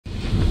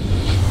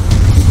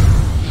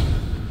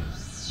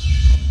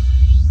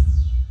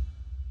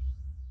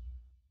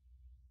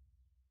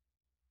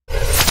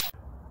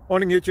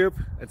Morning YouTube,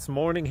 it's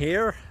morning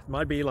here. It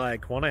might be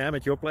like 1 a.m.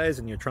 at your place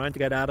and you're trying to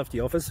get out of the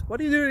office.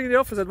 What are you doing in the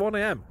office at 1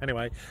 a.m?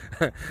 Anyway,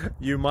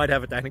 you might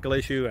have a technical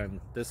issue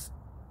and this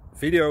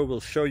video will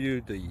show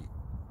you the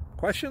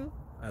question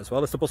as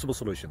well as the possible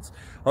solutions.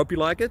 Hope you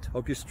like it,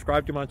 hope you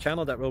subscribe to my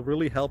channel. That will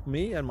really help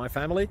me and my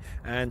family,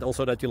 and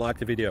also that you like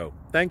the video.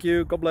 Thank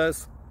you, God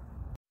bless.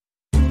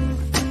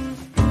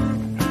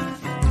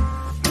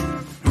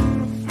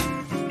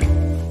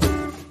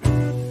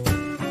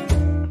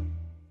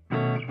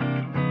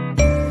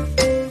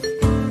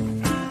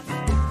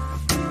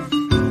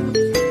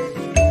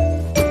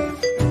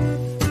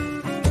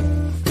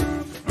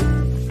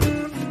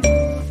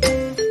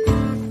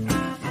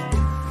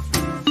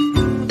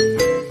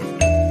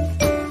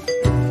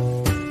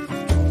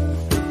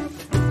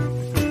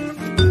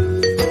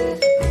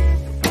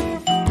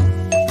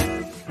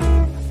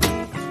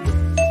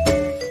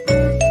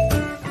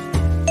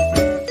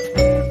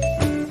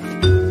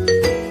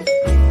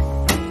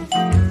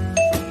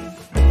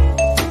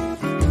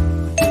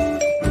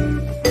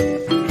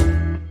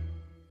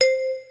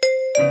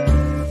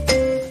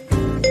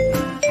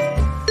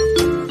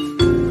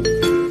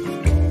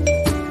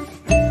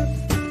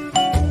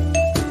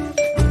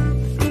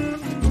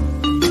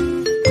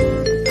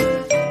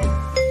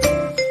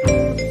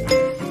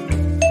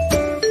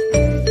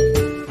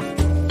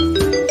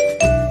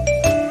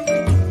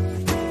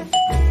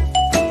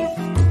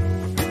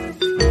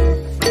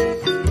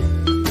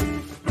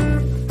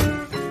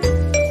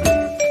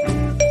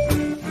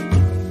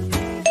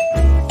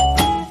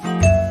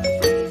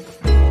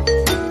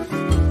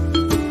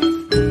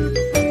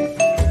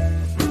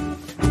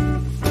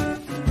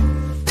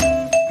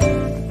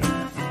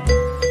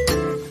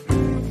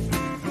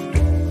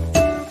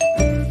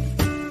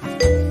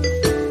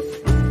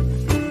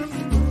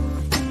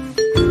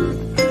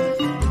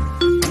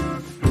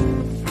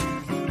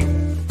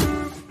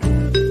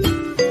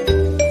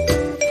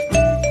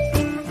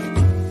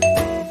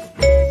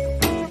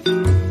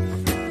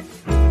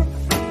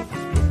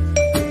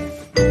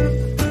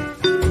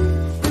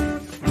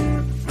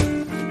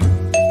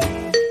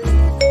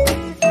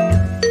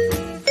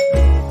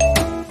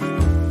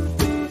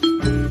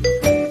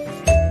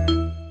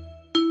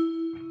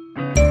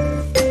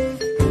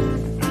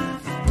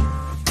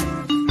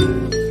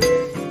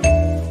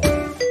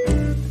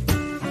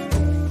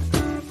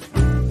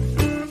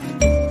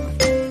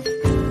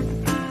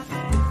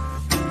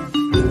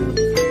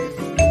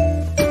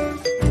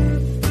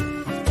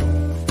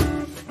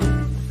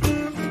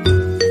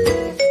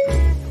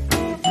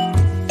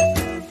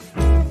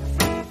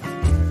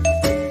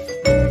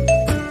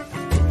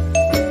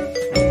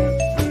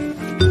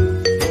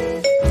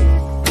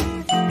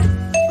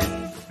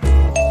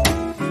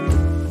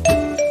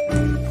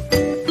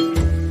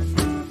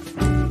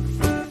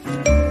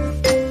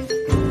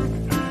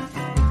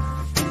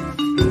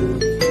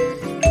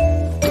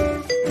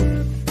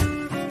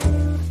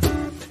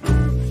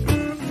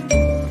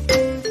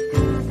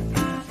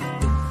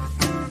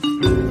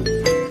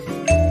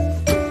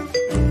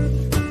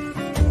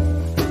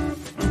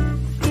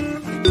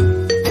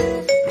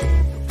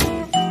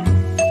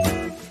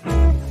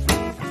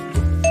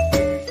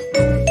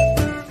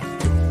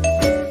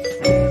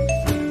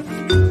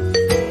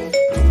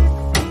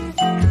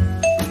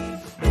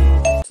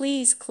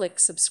 Please click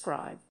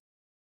subscribe.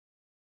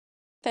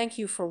 Thank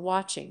you for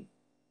watching.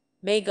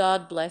 May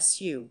God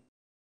bless you.